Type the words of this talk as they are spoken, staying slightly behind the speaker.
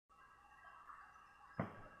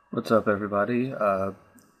What's up, everybody?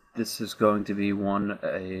 This is going to be one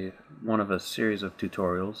of a series of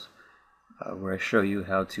tutorials where I show you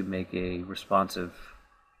how to make a responsive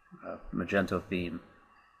Magento theme.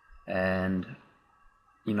 And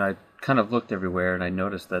I kind of looked everywhere, and I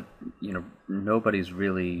noticed that nobody's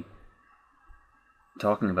really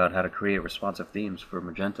talking about how to create responsive themes for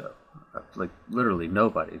Magento. Like literally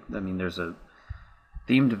nobody. I mean, there's a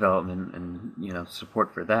theme development and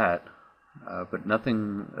support for that, but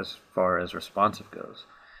nothing as far as responsive goes.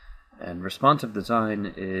 And responsive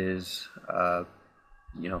design is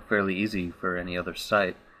fairly easy for any other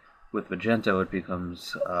site. With Magento, it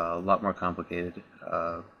becomes a lot more complicated.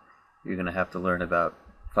 You're going to have to learn about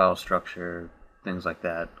file structure, things like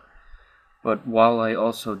that. But while I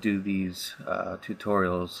also do these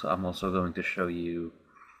tutorials, I'm also going to show you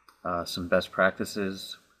some best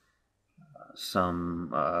practices,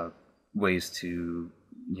 some ways to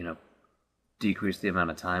decrease the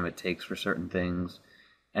amount of time it takes for certain things,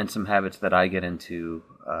 and some habits that I get into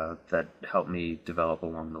that help me develop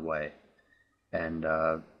along the way. And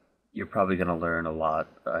you're probably going to learn a lot.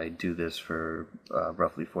 I do this for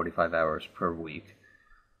roughly 45 hours per week.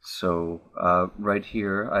 So right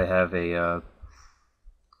here I have a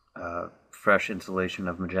fresh installation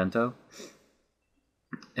of Magento,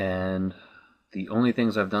 and the only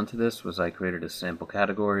things I've done to this was I created a sample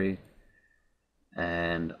category,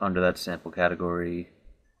 and under that sample category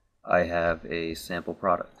I have a sample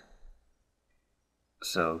product.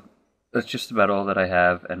 So that's just about all that I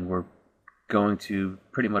have, and we're going to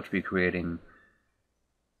pretty much be creating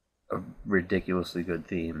a ridiculously good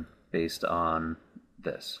theme based on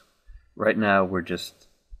this. Right now we're just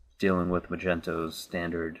dealing with Magento's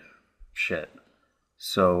standard shit.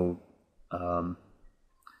 So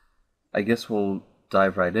I guess we'll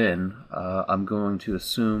dive right in. I'm going to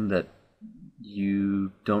assume that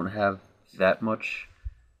you don't have that much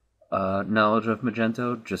knowledge of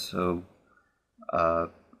Magento, just so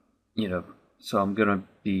so I'm gonna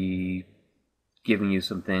be giving you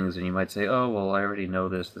some things, and you might say, "Oh, well, I already know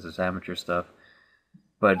this. This is amateur stuff,"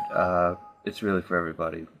 but it's really for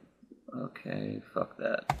everybody. Okay, fuck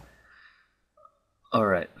that. All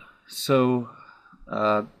right. So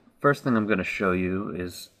first thing I'm going to show you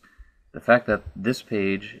is the fact that this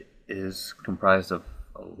page is comprised of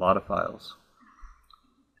a lot of files.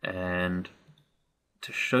 And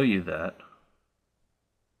to show you that,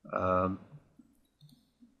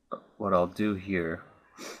 what I'll do here,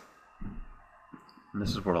 and this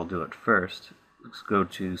is what I'll do at first, let's go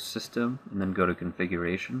to System and then go to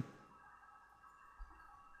Configuration.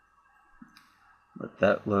 Let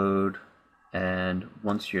that load, and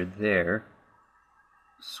once you're there,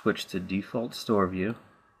 switch to Default Store View.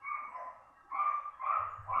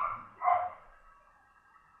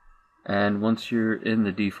 And once you're in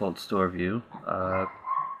the default store view,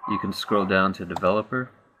 you can scroll down to Developer.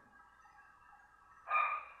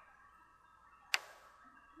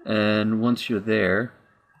 And once you're there,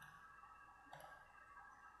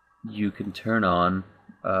 you can turn on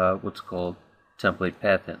what's called template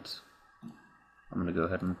path hints. I'm going to go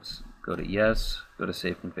ahead and go to Yes, go to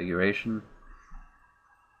Save Configuration.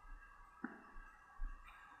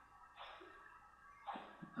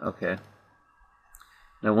 Okay.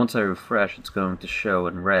 Now once I refresh, it's going to show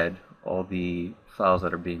in red all the files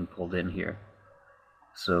that are being pulled in here.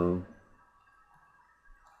 So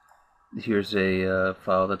here's a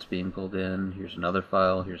file that's being pulled in, here's another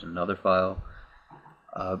file, here's another file.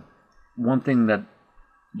 One thing that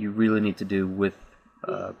you really need to do with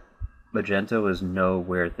Magento is know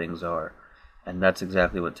where things are, and that's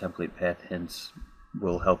exactly what template path hints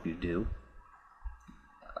will help you do.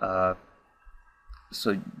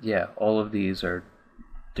 So yeah, all of these are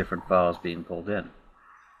different files being pulled in.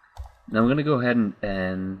 Now I'm going to go ahead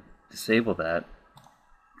and disable that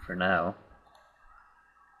for now,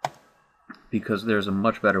 because there's a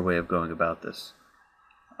much better way of going about this.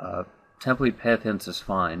 Template path hints is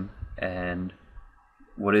fine, and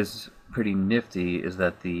what is pretty nifty is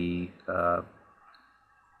that you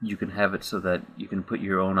can have it so that you can put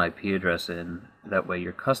your own IP address in. That way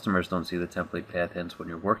your customers don't see the template path hints when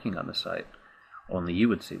you're working on the site. Only you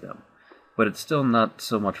would see them. But it's still not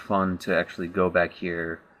so much fun to actually go back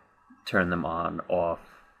here, turn them on, off,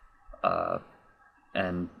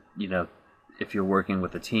 and if you're working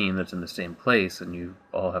with a team that's in the same place and you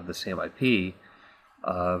all have the same IP,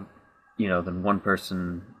 then one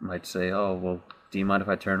person might say, "Oh, well, do you mind if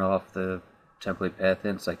I turn off the template path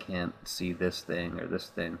hints? I can't see this thing or this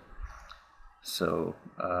thing." So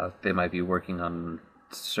they might be working on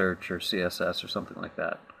search or CSS or something like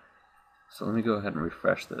that. So let me go ahead and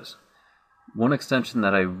refresh this. One extension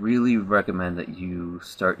that I really recommend that you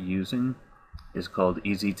start using is called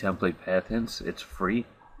Easy Template Path Hints. It's free.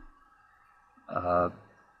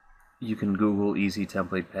 You can Google Easy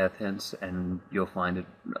Template Path Hints and you'll find it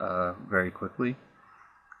very quickly.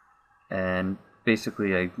 And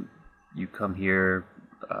basically, you come here,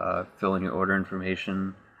 fill in your order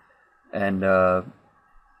information, and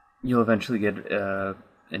you'll eventually get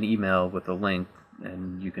an email with a link,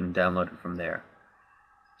 and you can download it from there.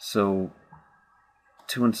 So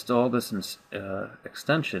to install this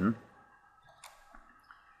extension,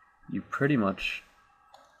 you pretty much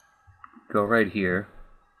go right here,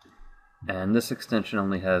 and this extension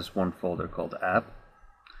only has one folder called app,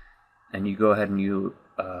 and you go ahead and you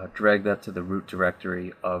drag that to the root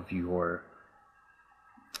directory of your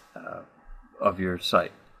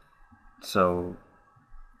site. So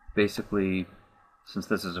basically, since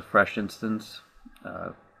this is a fresh instance,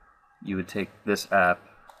 you would take this app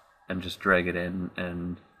and just drag it in,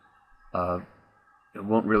 and it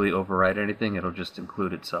won't really overwrite anything, it'll just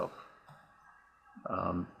include itself.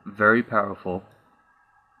 Very powerful,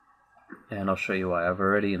 and I'll show you why. I've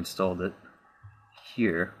already installed it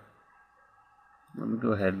here. Let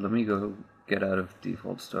me go get out of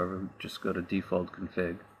default store, just go to default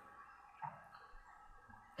config,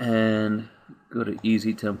 and go to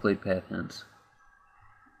Easy Template Path Hints.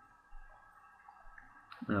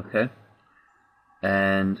 Okay,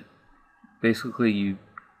 and basically you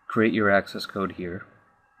create your access code here.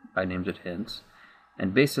 I named it hints,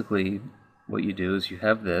 and basically what you do is you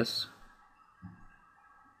have this,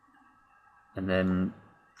 and then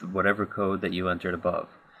whatever code that you entered above,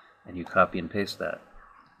 and you copy and paste that.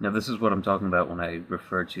 Now this is what I'm talking about when I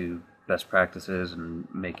refer to best practices and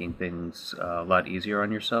making things a lot easier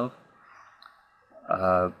on yourself.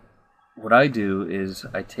 What I do is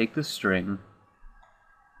I take this string,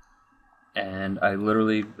 and I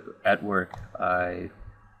literally, at work, I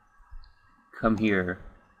come here,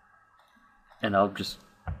 and I'll just,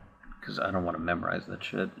 because I don't want to memorize that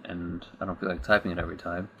shit, and I don't feel like typing it every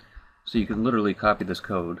time, so you can literally copy this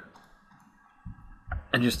code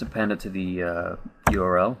and just append it to the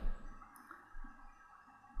URL,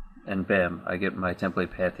 and bam, I get my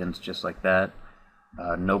template path hints just like that.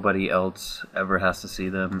 Nobody else ever has to see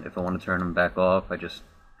them. If I want to turn them back off, I just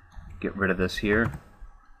get rid of this here,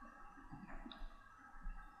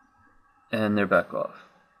 and they're back off.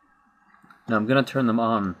 Now I'm going to turn them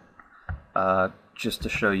on just to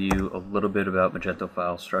show you a little bit about Magento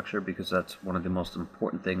file structure, because that's one of the most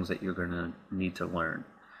important things that you're going to need to learn.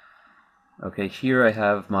 Okay, here I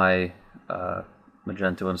have my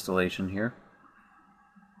Magento installation here.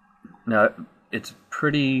 Now it's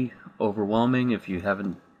pretty overwhelming if you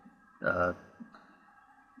haven't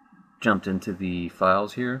jumped into the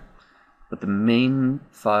files here, but the main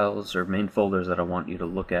files or main folders that I want you to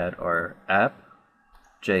look at are app,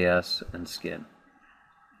 JS, and skin.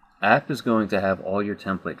 App is going to have all your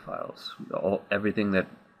template files, everything that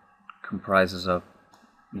comprises of,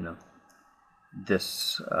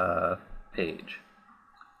 this page.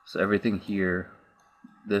 So everything here,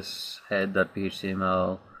 this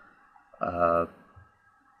head.html,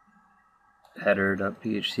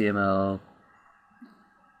 header.html,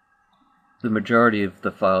 the majority of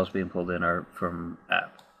the files being pulled in are from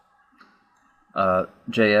app.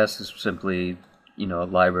 JS is simply, a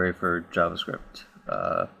library for JavaScript.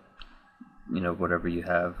 Whatever you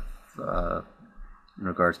have in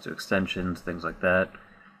regards to extensions, things like that.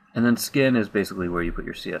 And then skin is basically where you put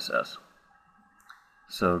your CSS.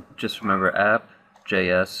 So just remember app,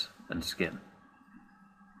 JS, and skin.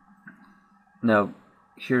 Now,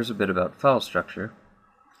 here's a bit about file structure,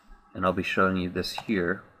 and I'll be showing you this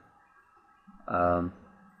here.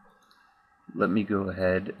 Let me go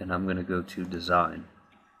ahead, and I'm going to go to design.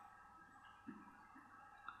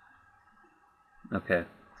 Okay,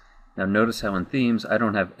 now notice how in themes I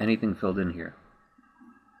don't have anything filled in here.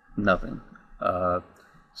 Nothing.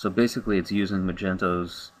 So basically it's using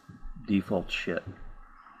Magento's default shit.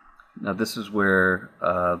 Now this is where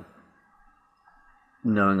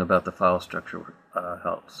knowing about the file structure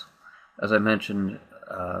helps. As I mentioned,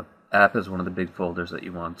 app is one of the big folders that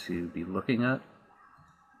you want to be looking at.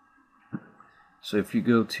 So if you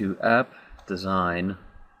go to app, design,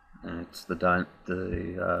 and it's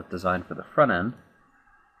the design for the front end,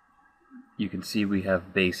 you can see we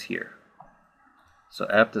have base here. So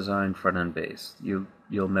app design, front end, base.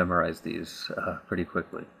 You'll memorize these pretty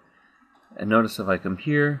quickly. And notice if I come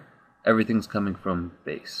here, everything's coming from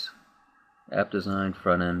base. App design,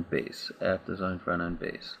 front end, base. App design, front end,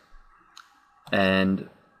 base. And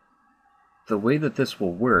the way that this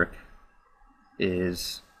will work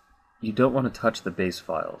is you don't want to touch the base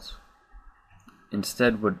files.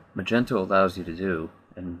 Instead, what Magento allows you to do,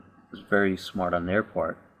 and is very smart on their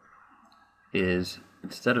part, is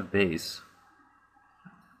instead of base,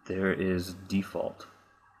 there is default.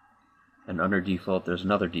 And under default, there's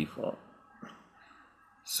another default.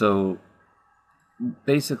 So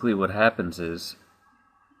basically what happens is,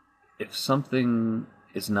 if something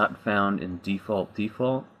is not found in default,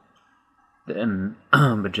 then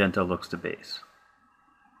Magento looks to base.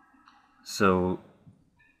 So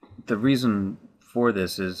the reason for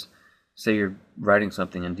this is, say you're writing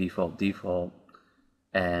something in default,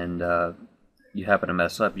 and you happen to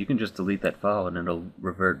mess up, you can just delete that file and it'll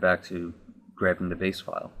revert back to grabbing the base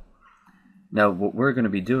file. Now what we're going to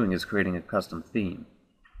be doing is creating a custom theme.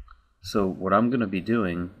 So what I'm going to be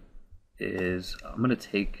doing is I'm going to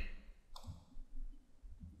take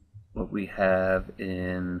what we have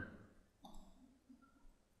in,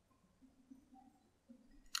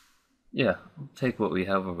 I'll take what we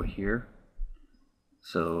have over here.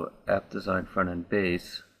 So app design front end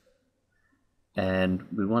base, and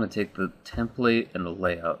we want to take the template and the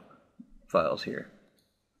layout files here.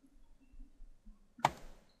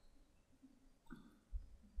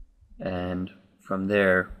 And from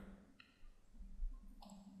there,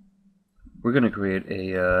 we're going to create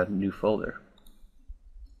a new folder.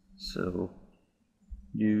 So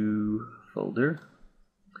new folder,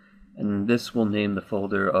 and this will name the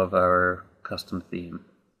folder of our custom theme.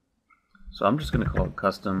 So I'm just going to call it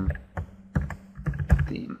custom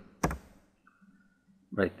theme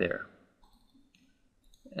right there.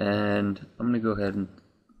 And I'm going to go ahead and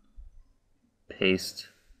paste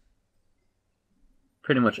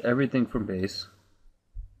pretty much everything from base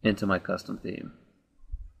into my custom theme.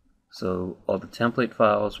 So all the template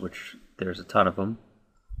files, which there's a ton of them,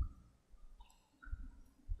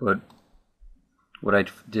 but what I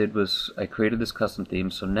did was I created this custom theme.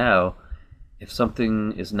 So now if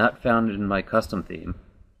something is not found in my custom theme,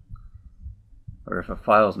 or if a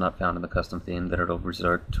file is not found in the custom theme, then it'll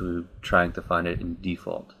resort to trying to find it in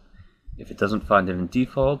default. If it doesn't find it in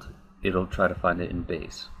default, it'll try to find it in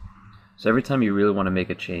base. So every time you really want to make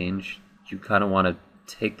a change, you kind of want to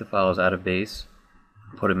take the files out of base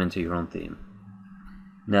and put them into your own theme.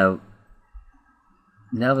 Now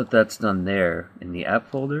that that's done there in the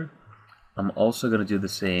app folder, I'm also going to do the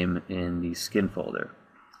same in the skin folder.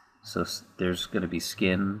 So there's going to be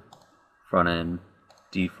skin, front end,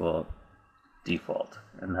 default,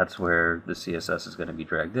 and that's where the CSS is going to be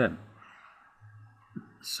dragged in.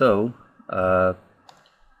 So I'm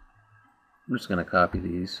just going to copy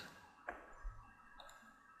these.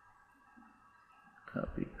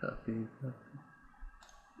 Copy.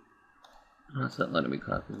 Oh, it's not letting me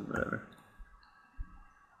copy, whatever.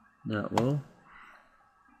 Now, well,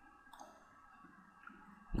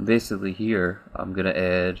 basically here I'm going to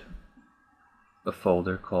add a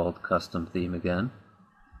folder called custom theme again.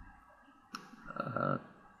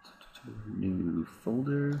 New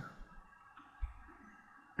folder.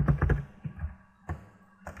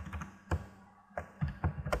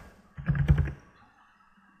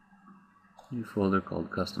 New folder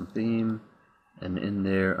called custom theme, and in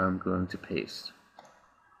there I'm going to paste.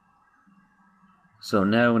 So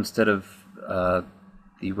now instead of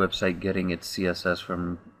the website getting its CSS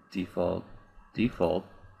from default,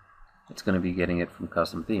 it's going to be getting it from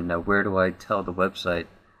custom theme. Now where do I tell the website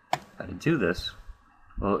how to do this?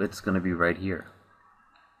 Well, it's going to be right here.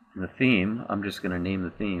 In the theme, I'm just going to name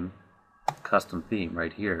the theme custom theme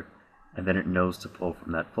right here, and then it knows to pull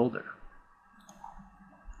from that folder.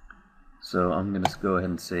 So I'm going to go ahead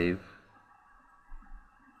and save.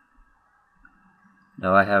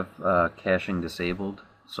 Now I have caching disabled,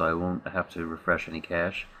 so I won't have to refresh any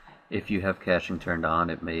cache. If you have caching turned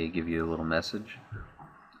on, it may give you a little message.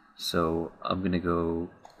 So I'm going to go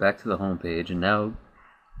back to the home page, and now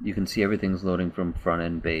you can see everything's loading from front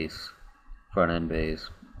end base,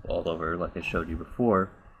 all over like I showed you before.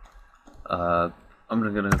 I'm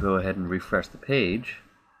going to go ahead and refresh the page,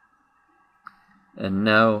 and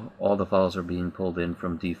now all the files are being pulled in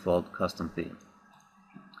from default custom theme.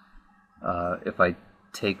 If I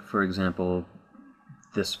take, for example,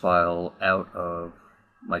 this file out of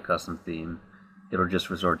my custom theme, it'll just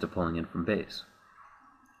resort to pulling in from base.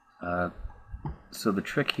 So the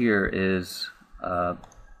trick here is,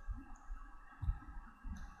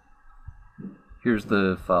 here's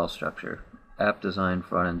the file structure: app design,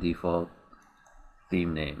 front end default,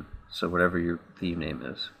 theme name. So whatever your theme name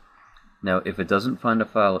is. Now if it doesn't find a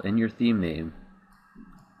file in your theme name,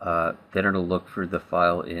 then it'll look for the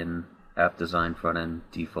file in app design, front end,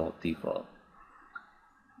 default.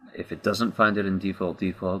 If it doesn't find it in default,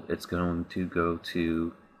 it's going to go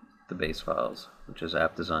to the base files, which is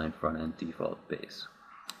app design, front end, default, base.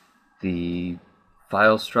 The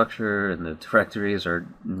file structure and the directories are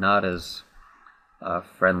not as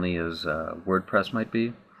friendly as WordPress might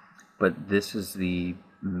be, but this is the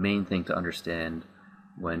main thing to understand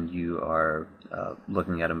when you are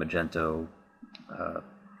looking at a Magento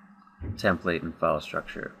template and file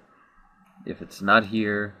structure. If it's not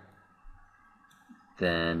here,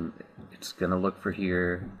 then it's going to look for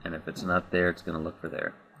here, and if it's not there, it's going to look for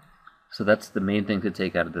there. So that's the main thing to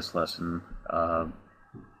take out of this lesson.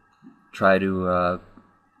 Try to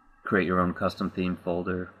create your own custom theme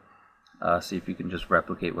folder. See if you can just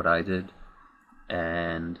replicate what I did,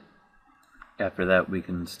 and after that we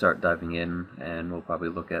can start diving in, and we'll probably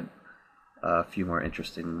look at a few more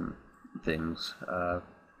interesting things.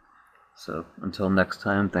 So until next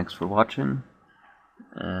time, thanks for watching,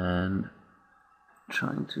 and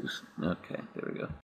okay, there we go.